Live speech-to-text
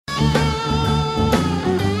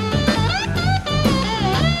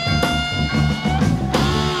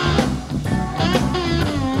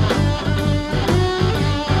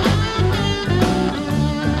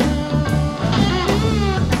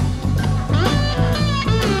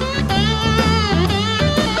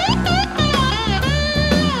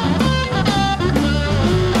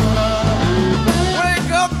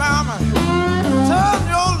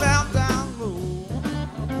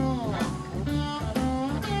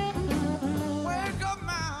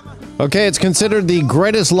Okay, it's considered the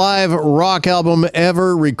greatest live rock album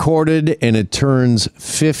ever recorded, and it turns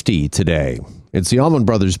 50 today. It's the Allman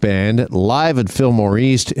Brothers Band, live at Fillmore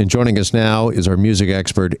East, and joining us now is our music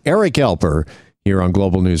expert, Eric Alper, here on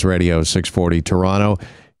Global News Radio 640 Toronto.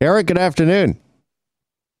 Eric, good afternoon.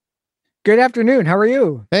 Good afternoon. How are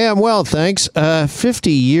you? Hey, I'm well, thanks.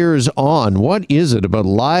 50 years on, what is it about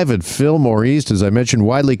Live at Fillmore East, as I mentioned,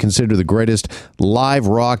 widely considered the greatest live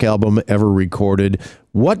rock album ever recorded?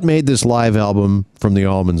 What made this live album from the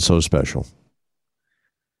Allmans so special?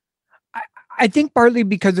 I think partly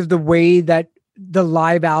because of the way that the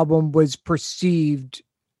live album was perceived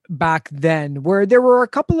back then, where there were a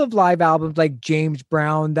couple of live albums like James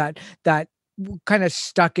Brown that kind of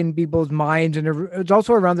stuck in people's minds, and it was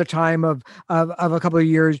also around the time of a couple of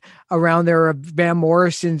years around there of Van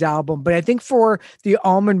Morrison's album. But I think for the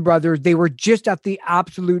Allman Brothers, they were just at the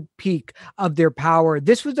absolute peak of their power.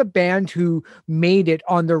 This was a band who made it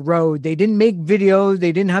on the road. They didn't make videos,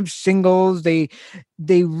 they didn't have singles. They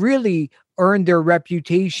really earned their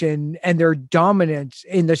reputation and their dominance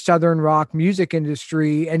in the Southern rock music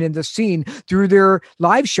industry and in the scene through their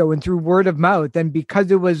live show and through word of mouth. And because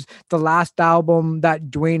it was the last album that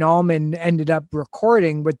Duane Allman ended up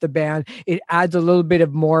recording with the band, it adds a little bit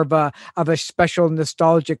of more of a special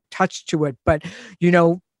nostalgic touch to it. But, you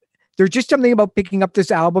know, there's just something about picking up this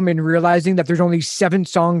album and realizing that there's only 7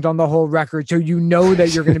 songs on the whole record. So you know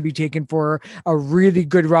that you're going to be taken for a really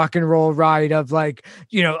good rock and roll ride of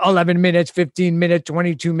 11 minutes, 15 minutes,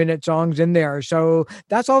 22-minute songs in there. So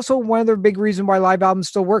that's also one of the big reasons why live albums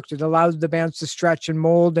still works. It allows the bands to stretch and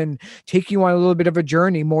mold and take you on a little bit of a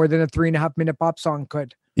journey more than a 3.5-minute pop song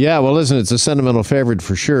could. Yeah, well, listen, it's a sentimental favorite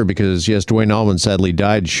for sure because, yes, Duane Allman sadly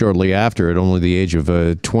died shortly after at only the age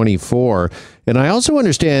of 24. And I also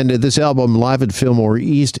understand that this album, Live at Fillmore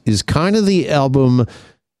East, is kind of the album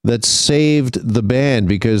that saved the band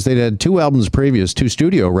because they'd had 2 albums previous, 2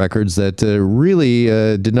 studio records that really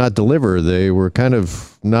did not deliver. They were kind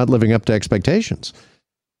of not living up to expectations.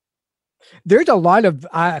 There's a lot of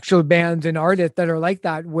actual bands and artists that are like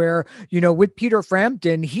that where, with Peter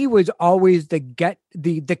Frampton, he was always the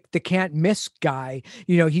can't miss guy.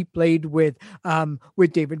 He played with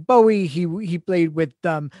David Bowie, he played with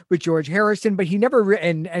George Harrison, but he never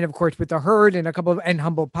and of course with the Herd and a couple of and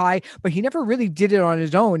Humble Pie, but he never really did it on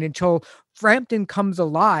his own until Frampton Comes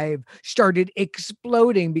Alive started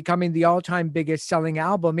exploding, becoming the all-time biggest selling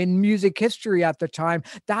album in music history at the time.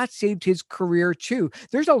 That saved his career too.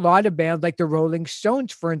 There's a lot of bands like the Rolling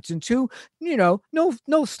Stones, for instance, who,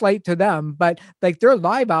 no slight to them, but like their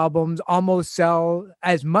live albums almost sell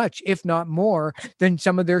as much, if not more, than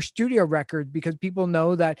some of their studio records because people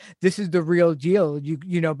know that this is the real deal.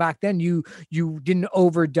 Back then you didn't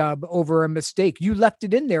overdub over a mistake. You left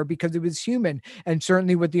it in there because it was human. And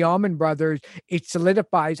certainly with the Allman Brothers, it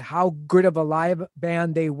solidifies how good of a live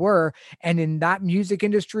band they were. And in that music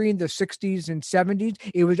industry in the 60s and 70s,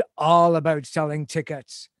 it was all about selling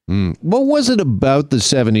tickets. What was it about the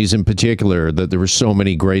 70s in particular that there were so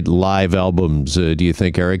many great live albums, do you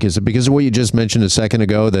think, Eric? Is it because of what you just mentioned a second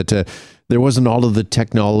ago, that there wasn't all of the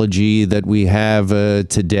technology that we have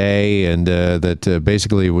today and that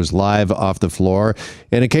basically was live off the floor?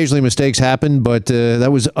 And occasionally mistakes happened, but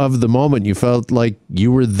that was of the moment. You felt like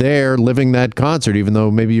you were there living that concert, even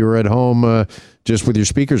though maybe you were at home just with your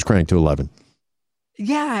speakers cranked to 11.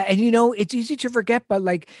 Yeah. And, it's easy to forget, but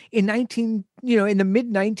like in the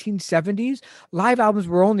mid 1970s, live albums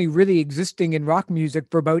were only really existing in rock music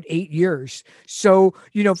for about 8 years. So,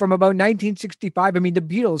 from about 1965, I mean, the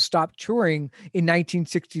Beatles stopped touring in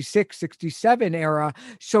 1966, 67 era.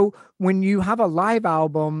 So when you have a live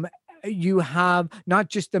album, you have not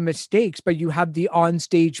just the mistakes, but you have the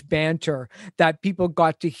onstage banter that people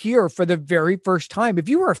got to hear for the very first time. If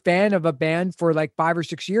you were a fan of a band for like 5 or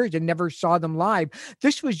 6 years and never saw them live,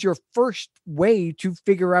 this was your first way to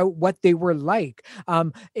figure out what they were like.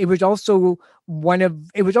 It was also kind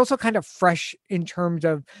of fresh in terms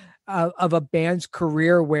of a band's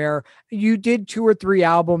career where you did 2 or 3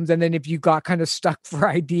 albums, and then if you got kind of stuck for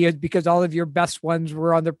ideas because all of your best ones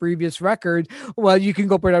were on the previous record, well, you can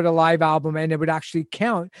go put out a live album and it would actually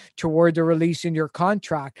count toward the release in your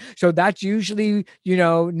contract. So that's usually,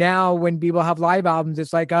 now when people have live albums,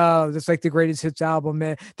 it's like, oh, that's like the greatest hits album.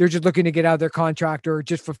 They're just looking to get out of their contract or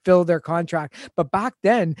just fulfill their contract. But back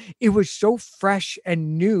then it was so fresh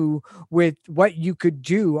and new with what you could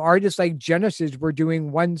do. Artists like Genesis were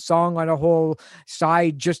doing one song on a whole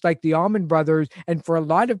side, just like the Allman Brothers. And for a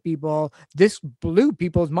lot of people, this blew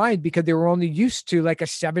people's minds because they were only used to like a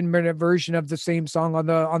 7-minute version of the same song on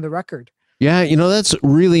the record. Yeah, that's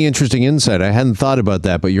really interesting insight. I hadn't thought about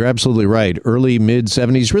that, but you're absolutely right. Early, mid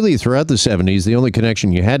 70s, really throughout the 70s, the only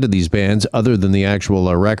connection you had to these bands, other than the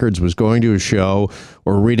actual records, was going to a show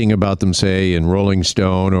or reading about them, say, in Rolling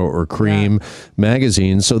Stone or Cream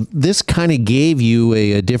magazine. So this kind of gave you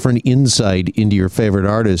a different insight into your favorite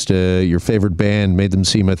artist, your favorite band, made them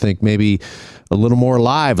seem, I think, maybe a little more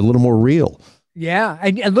alive, a little more real. Yeah,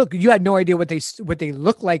 and look, you had no idea what they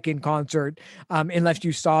look like in concert, unless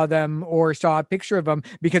you saw them or saw a picture of them,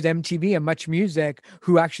 because MTV and Much Music,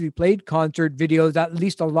 who actually played concert videos at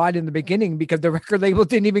least a lot in the beginning, because the record label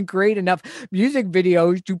didn't even create enough music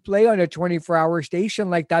videos to play on a 24-hour station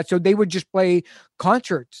like that. So they would just play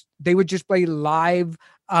concerts. They would just play live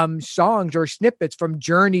songs or snippets from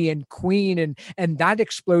Journey and Queen, and that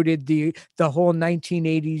exploded the whole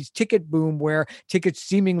 1980s ticket boom, where tickets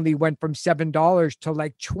seemingly went from $7 to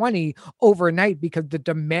like 20 overnight because the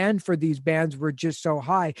demand for these bands were just so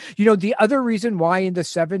high. The other reason why in the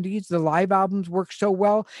 70s the live albums worked so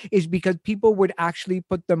well is because people would actually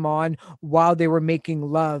put them on while they were making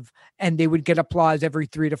love, and they would get applause every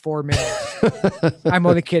 3 to 4 minutes. I'm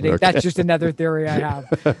only kidding. Okay. That's just another theory I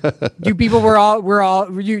have. You people were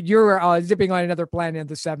all zipping on another planet in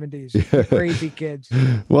the 70s. Crazy kids.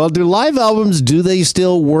 Well, do live albums, do they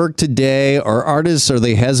still work today? Are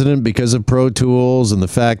they hesitant because of Pro Tools and the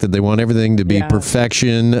fact that they want everything to be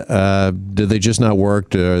perfection? Do they just not work?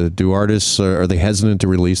 Do artists, are they hesitant to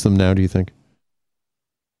release them now, do you think?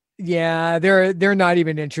 Yeah, they're not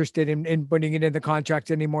even interested in putting it in the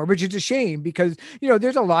contracts anymore, which is a shame, because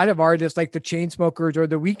there's a lot of artists like the Chainsmokers or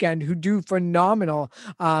The Weeknd who do phenomenal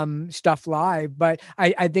stuff live. But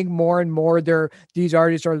I think more and more these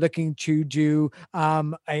artists are looking to do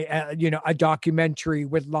a documentary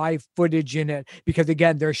with live footage in it, because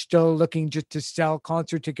again, they're still looking just to sell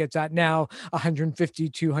concert tickets at now $150,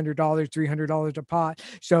 $200, $300 a pop.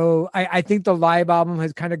 So I think the live album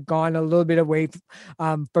has kind of gone a little bit away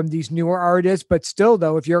from these newer artists. But still,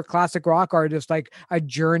 though, if you're a classic rock artist like a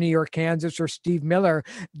Journey or Kansas or Steve Miller,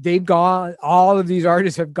 all of these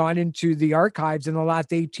artists have gone into the archives in the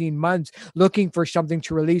last 18 months looking for something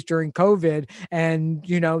to release during COVID. And,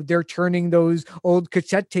 they're turning those old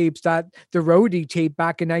cassette tapes, that the roadie tape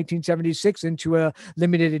back in 1976, into a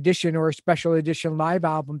limited edition or a special edition live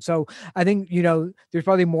album. So I think, there's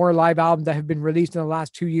probably more live albums that have been released in the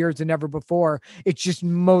last 2 years than ever before. It's just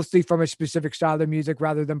mostly from a specific style of music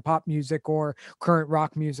rather than pop music or current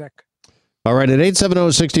rock music. All right, at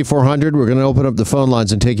 870-6400, we're going to open up the phone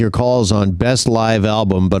lines and take your calls on Best Live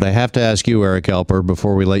Album. But I have to ask you, Eric Alper,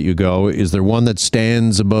 before we let you go, is there one that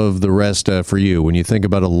stands above the rest for you? When you think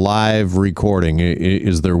about a live recording,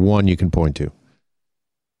 is there one you can point to?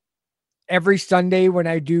 Every Sunday when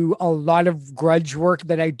I do a lot of grudge work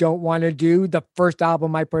that I don't want to do, the first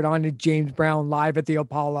album I put on is James Brown live at the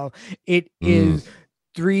Apollo. It is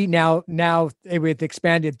now with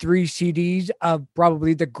expanded 3 CDs of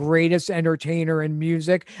probably the greatest entertainer in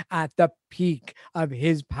music at the peak of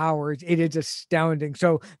his powers. It is astounding.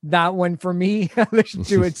 So that one for me, I listen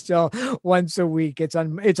to it still once a week. It's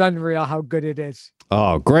unreal how good it is.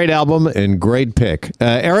 Oh, great album and great pick.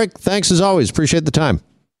 Eric, thanks as always. Appreciate the time.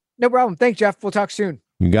 No problem. Thanks, Jeff. We'll talk soon.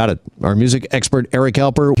 You got it. Our music expert, Eric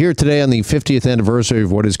Alper, here today on the 50th anniversary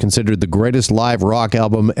of what is considered the greatest live rock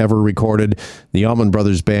album ever recorded, the Allman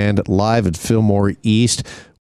Brothers Band live at Fillmore East.